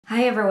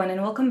Hi everyone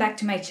and welcome back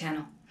to my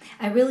channel.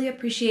 I really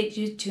appreciate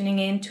you tuning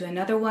in to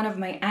another one of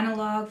my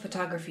analog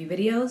photography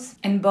videos,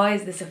 and boy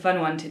is this a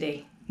fun one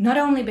today. Not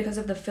only because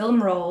of the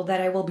film roll that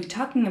I will be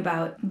talking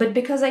about, but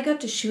because I got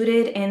to shoot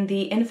it in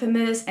the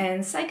infamous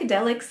and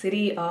psychedelic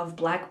city of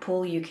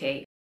Blackpool,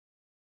 UK.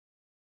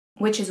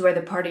 Which is where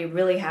the party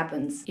really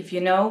happens. If you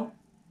know,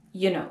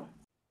 you know.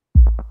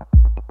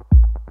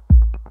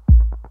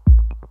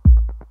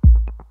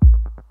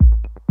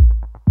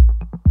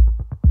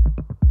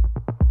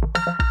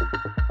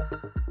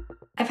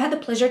 I've had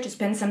the pleasure to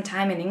spend some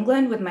time in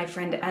England with my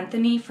friend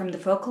Anthony from the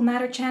Focal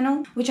Matter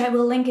channel, which I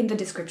will link in the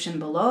description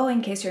below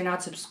in case you're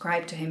not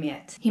subscribed to him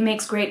yet. He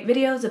makes great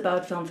videos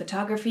about film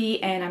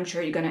photography and I'm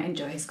sure you're gonna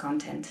enjoy his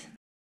content.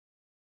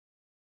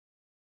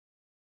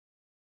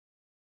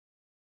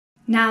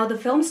 Now, the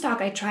film stock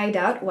I tried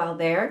out while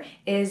there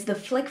is the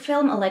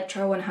FlicFilm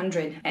ELEKTRA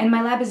 100, and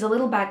my lab is a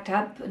little backed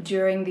up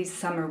during these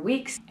summer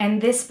weeks,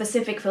 and this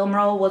specific film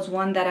roll was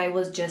one that I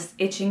was just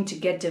itching to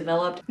get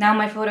developed. Now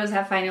my photos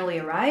have finally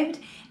arrived,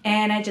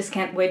 and I just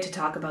can't wait to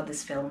talk about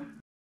this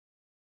film.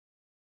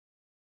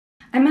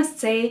 I must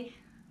say,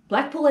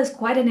 Blackpool is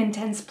quite an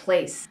intense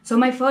place, so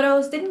my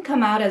photos didn't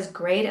come out as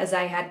great as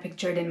I had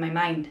pictured in my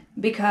mind,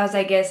 because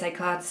I guess I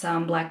caught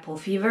some Blackpool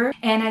fever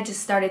and I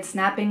just started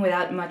snapping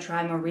without much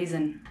rhyme or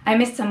reason. I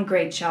missed some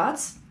great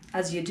shots,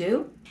 as you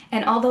do,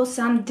 and although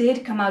some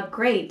did come out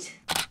great,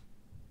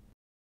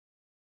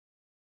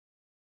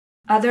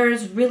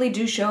 others really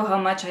do show how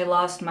much I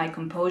lost my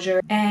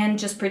composure and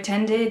just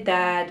pretended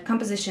that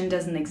composition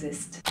doesn't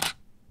exist.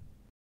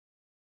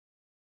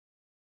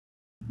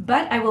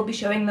 But I will be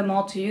showing them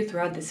all to you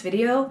throughout this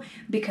video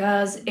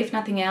because, if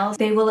nothing else,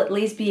 they will at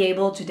least be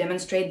able to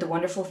demonstrate the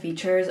wonderful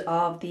features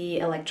of the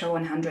ELEKTRA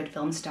 100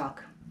 film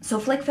stock. So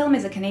FlicFilm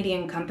is a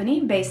Canadian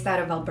company based out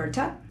of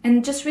Alberta,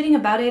 and just reading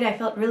about it I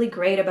felt really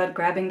great about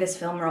grabbing this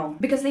film roll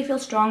because they feel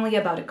strongly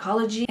about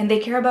ecology and they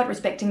care about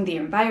respecting the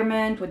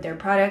environment with their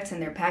products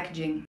and their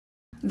packaging.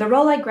 The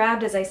roll I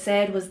grabbed, as I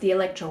said, was the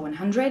ELEKTRA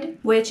 100,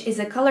 which is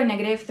a color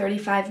negative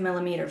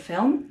 35mm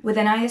film with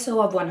an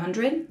ISO of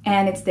 100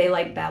 and it's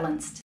daylight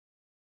balanced.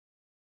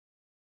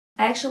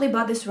 I actually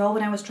bought this roll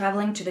when I was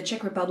traveling to the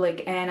Czech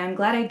Republic, and I'm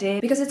glad I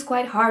did because it's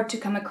quite hard to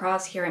come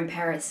across here in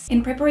Paris.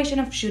 In preparation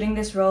of shooting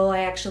this roll, I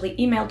actually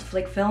emailed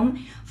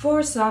FlicFilm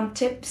for some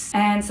tips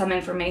and some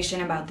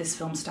information about this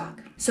film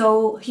stock.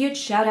 So huge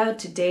shout out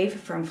to Dave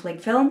from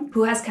FlicFilm,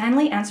 who has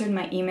kindly answered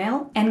my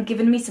email and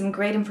given me some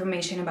great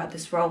information about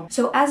this roll.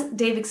 So as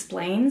Dave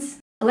explains,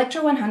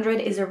 ELEKTRA 100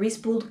 is a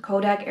respooled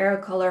Kodak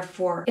AEROCOLOR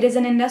IV. It is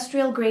an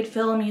industrial-grade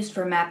film used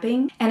for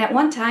mapping, and at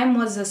one time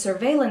was a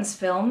surveillance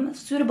film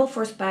suitable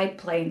for spied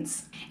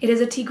planes. It is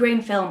a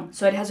T-grain film,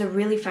 so it has a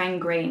really fine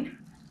grain.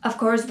 Of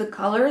course, the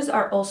colors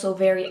are also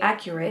very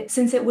accurate,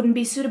 since it wouldn't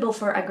be suitable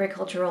for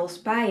agricultural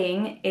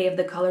spying if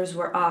the colors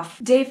were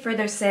off. Dave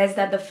further says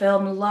that the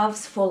film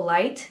loves full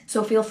light,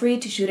 so feel free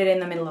to shoot it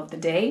in the middle of the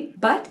day,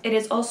 but it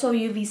is also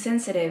UV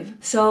sensitive,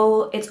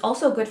 so it's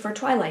also good for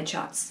twilight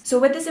shots. So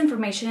with this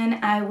information,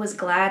 I was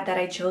glad that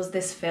I chose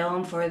this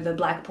film for the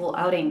Blackpool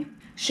outing.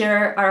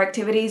 Sure, our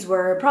activities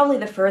were probably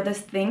the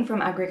furthest thing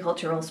from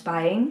agricultural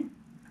spying,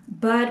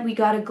 but we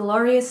got a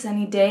glorious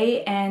sunny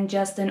day and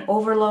just an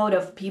overload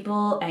of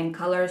people and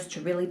colors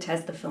to really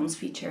test the film's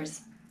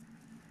features.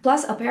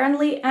 Plus,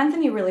 apparently,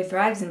 Anthony really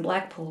thrives in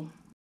Blackpool.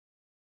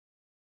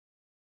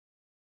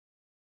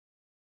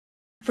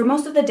 For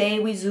most of the day,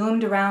 we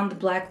zoomed around the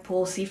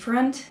Blackpool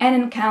seafront and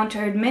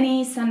encountered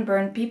many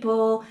sunburned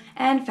people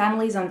and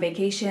families on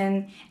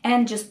vacation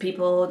and just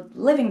people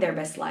living their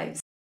best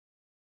lives.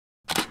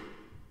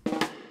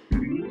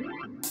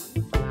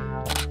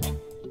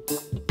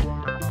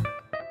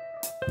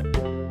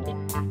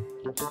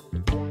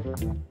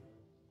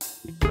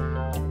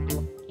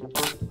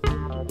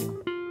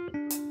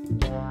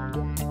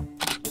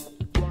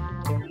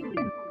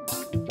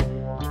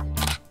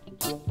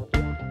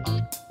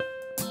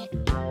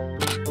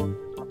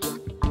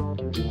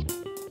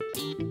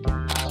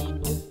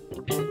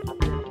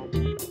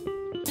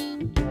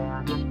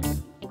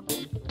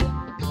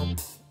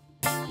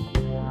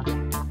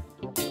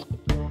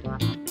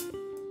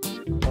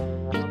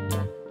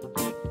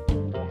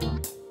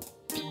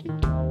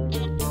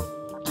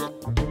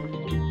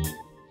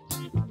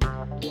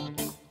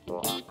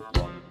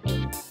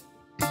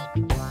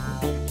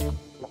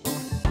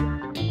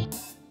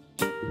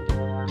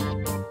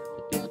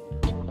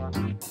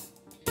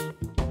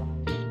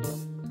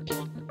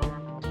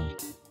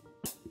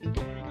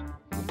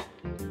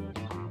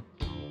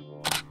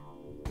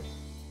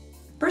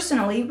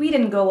 Personally, we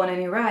didn't go on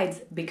any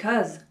rides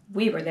because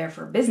we were there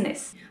for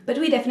business, but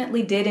we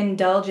definitely did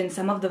indulge in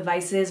some of the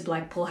vices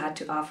Blackpool had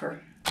to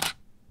offer.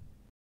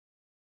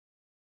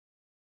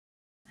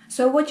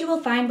 So what you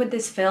will find with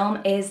this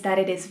film is that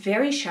it is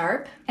very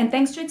sharp, and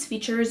thanks to its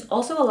features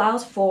also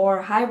allows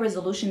for high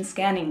resolution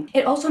scanning.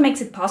 It also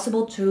makes it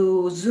possible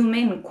to zoom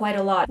in quite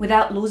a lot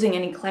without losing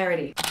any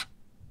clarity.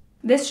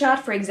 This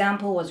shot, for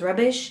example, was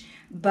rubbish,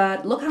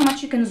 but look how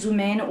much you can zoom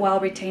in while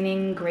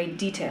retaining great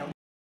detail.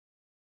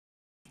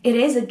 It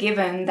is a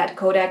given that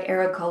Kodak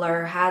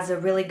AEROCOLOR has a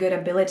really good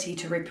ability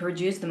to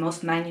reproduce the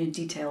most minute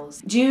details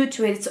due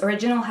to its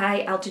original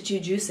high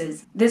altitude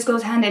uses. This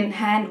goes hand in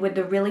hand with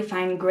the really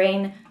fine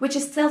grain, which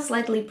is still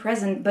slightly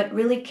present but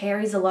really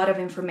carries a lot of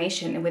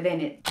information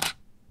within it.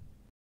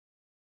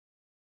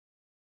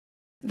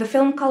 The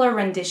film color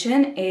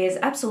rendition is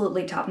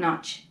absolutely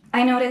top-notch.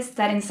 I noticed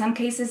that in some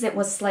cases it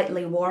was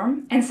slightly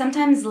warm and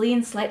sometimes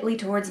leaned slightly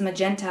towards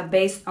magenta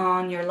based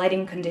on your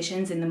lighting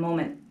conditions in the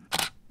moment,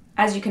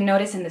 as you can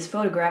notice in this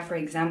photograph, for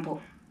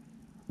example.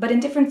 But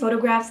in different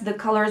photographs, the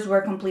colors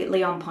were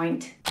completely on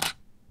point.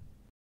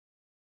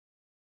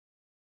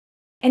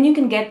 And you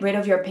can get rid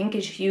of your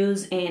pinkish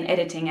hues in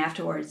editing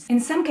afterwards. In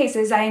some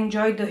cases, I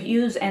enjoyed the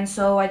hues and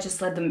so I just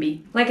let them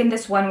be. Like in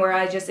this one where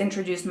I just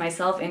introduced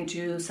myself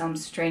into some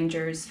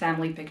stranger's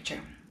family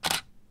picture.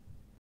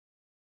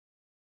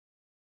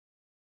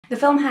 The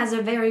film has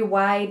a very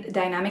wide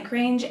dynamic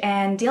range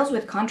and deals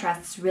with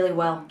contrasts really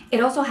well.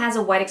 It also has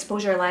a wide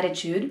exposure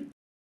latitude,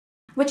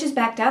 which is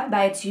backed up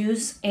by its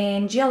use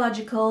in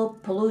geological,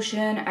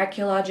 pollution,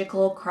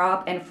 archaeological,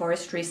 crop and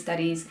forestry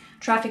studies,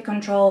 traffic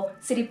control,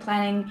 city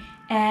planning,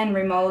 and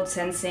remote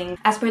sensing,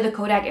 as per the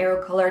Kodak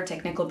AEROCOLOR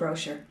technical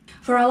brochure.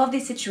 For all of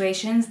these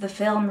situations, the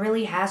film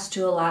really has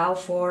to allow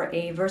for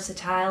a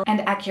versatile and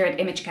accurate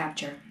image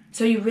capture.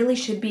 So you really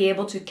should be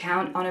able to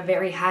count on a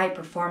very high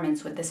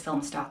performance with this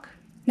film stock.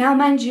 Now,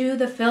 mind you,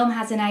 the film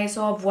has an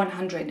ISO of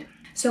 100,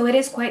 so it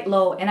is quite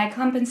low, and I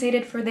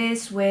compensated for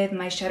this with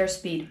my shutter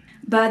speed.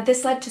 But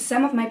this led to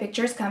some of my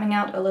pictures coming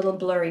out a little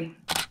blurry.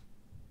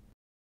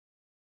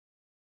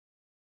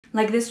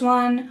 Like this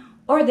one,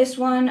 or this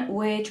one,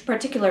 which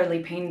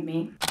particularly pained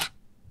me.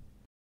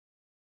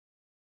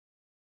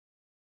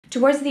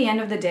 Towards the end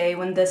of the day,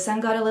 when the sun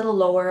got a little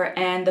lower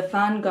and the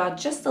fun got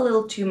just a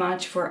little too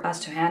much for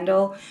us to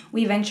handle,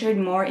 we ventured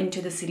more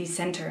into the city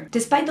center.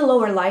 Despite the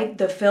lower light,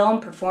 the film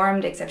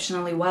performed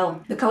exceptionally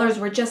well. The colors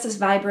were just as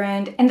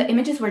vibrant and the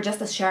images were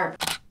just as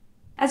sharp.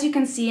 As you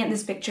can see in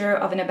this picture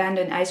of an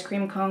abandoned ice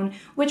cream cone,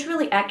 which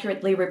really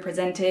accurately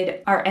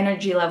represented our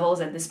energy levels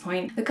at this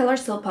point, the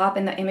colors still pop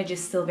and the image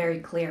is still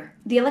very clear.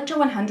 The Electra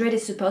 100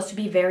 is supposed to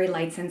be very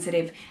light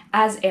sensitive,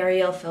 as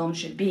aerial film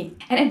should be,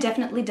 and it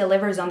definitely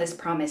delivers on this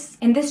promise.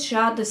 In this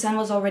shot, the sun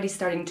was already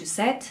starting to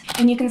set,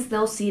 and you can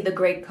still see the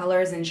great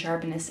colors and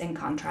sharpness and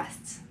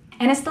contrasts.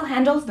 And it still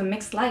handles the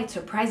mixed light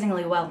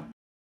surprisingly well.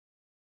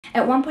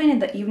 At one point in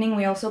the evening,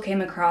 we also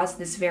came across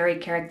this very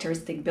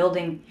characteristic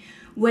building,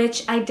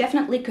 which I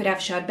definitely could have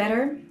shot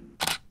better,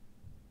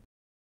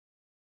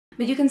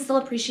 but you can still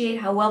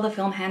appreciate how well the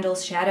film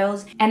handles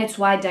shadows and its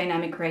wide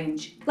dynamic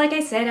range. Like I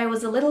said, I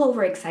was a little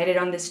overexcited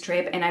on this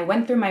trip and I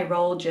went through my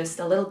roll just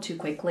a little too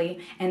quickly,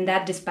 and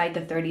that despite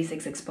the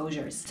 36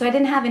 exposures. So I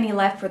didn't have any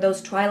left for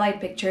those twilight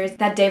pictures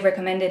that Dave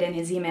recommended in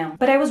his email.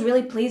 But I was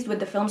really pleased with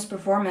the film's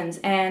performance,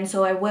 and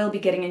so I will be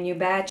getting a new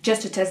batch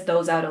just to test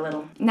those out a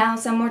little. Now,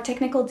 some more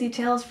technical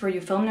details for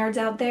you film nerds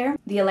out there.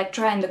 The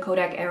Electra and the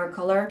Kodak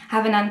AEROCOLOR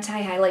have an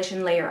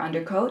anti-halation layer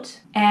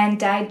undercoat and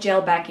dyed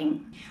gel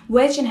backing,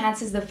 which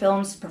enhances the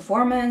film's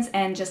performance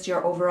and just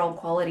your overall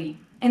quality.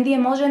 And the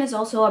emulsion is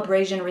also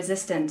abrasion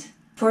resistant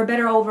for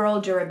better overall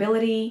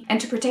durability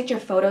and to protect your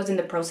photos in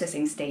the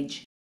processing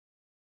stage.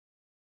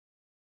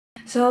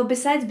 So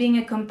besides being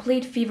a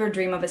complete fever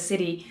dream of a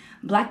city,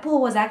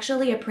 Blackpool was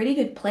actually a pretty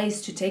good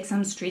place to take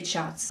some street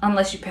shots,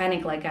 unless you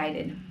panic like I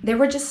did. There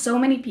were just so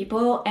many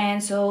people,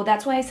 and so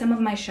that's why some of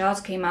my shots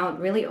came out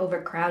really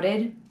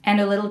overcrowded and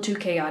a little too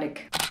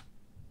chaotic.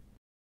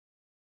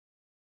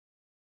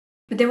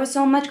 But there was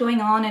so much going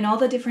on in all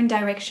the different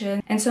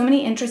directions and so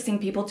many interesting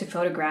people to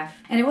photograph.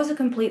 And it was a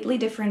completely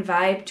different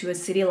vibe to a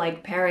city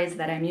like Paris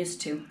that I'm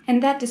used to.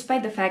 And that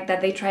despite the fact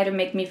that they try to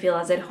make me feel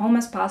as at home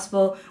as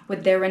possible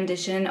with their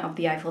rendition of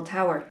the Eiffel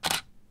Tower.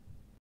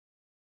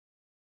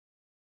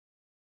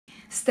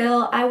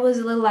 Still, I was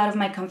a little out of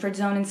my comfort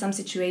zone in some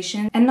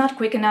situations and not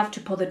quick enough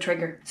to pull the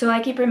trigger. So I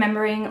keep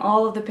remembering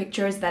all of the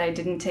pictures that I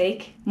didn't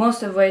take,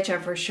 most of which are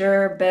for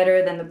sure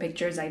better than the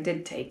pictures I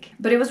did take.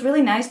 But it was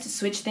really nice to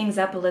switch things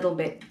up a little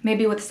bit.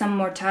 Maybe with some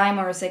more time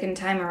or a second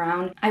time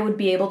around, I would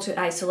be able to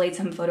isolate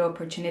some photo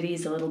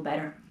opportunities a little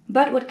better.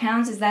 But what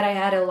counts is that I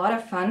had a lot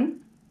of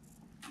fun,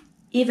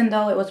 even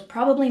though it was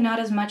probably not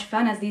as much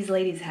fun as these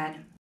ladies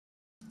had.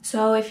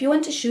 So if you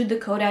want to shoot the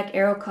Kodak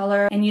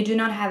AEROCOLOR and you do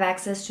not have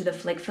access to the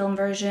FlicFilm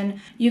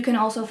version, you can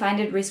also find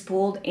it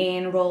respooled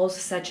in rolls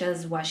such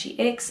as Washi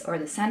X or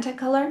the Santa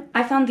color.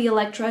 I found the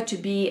Electra to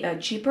be a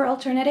cheaper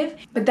alternative,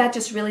 but that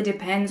just really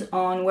depends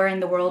on where in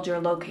the world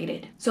you're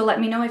located. So let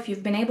me know if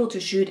you've been able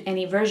to shoot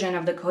any version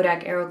of the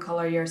Kodak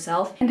AEROCOLOR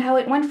yourself and how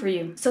it went for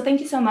you. So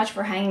thank you so much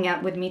for hanging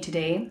out with me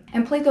today,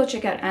 and please go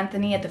check out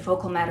Anthony at the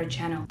Focal Matter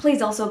channel.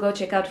 Please also go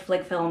check out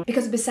FlicFilm,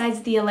 because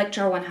besides the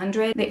Electra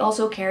 100, they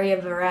also carry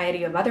a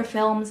variety of other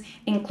films,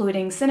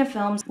 including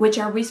cinefilms, which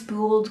are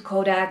respooled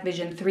Kodak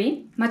Vision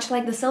 3, much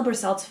like the Silver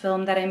Salts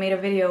film that I made a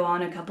video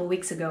on a couple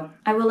weeks ago.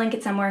 I will link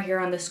it somewhere here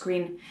on the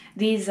screen.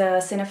 These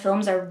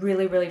cinefilms are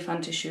really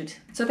fun to shoot.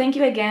 So thank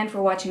you again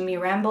for watching me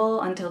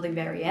ramble until the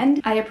very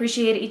end. I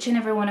appreciate each and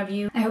every one of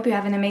you. I hope you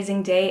have an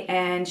amazing day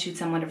and shoot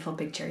some wonderful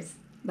pictures.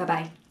 Bye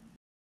bye.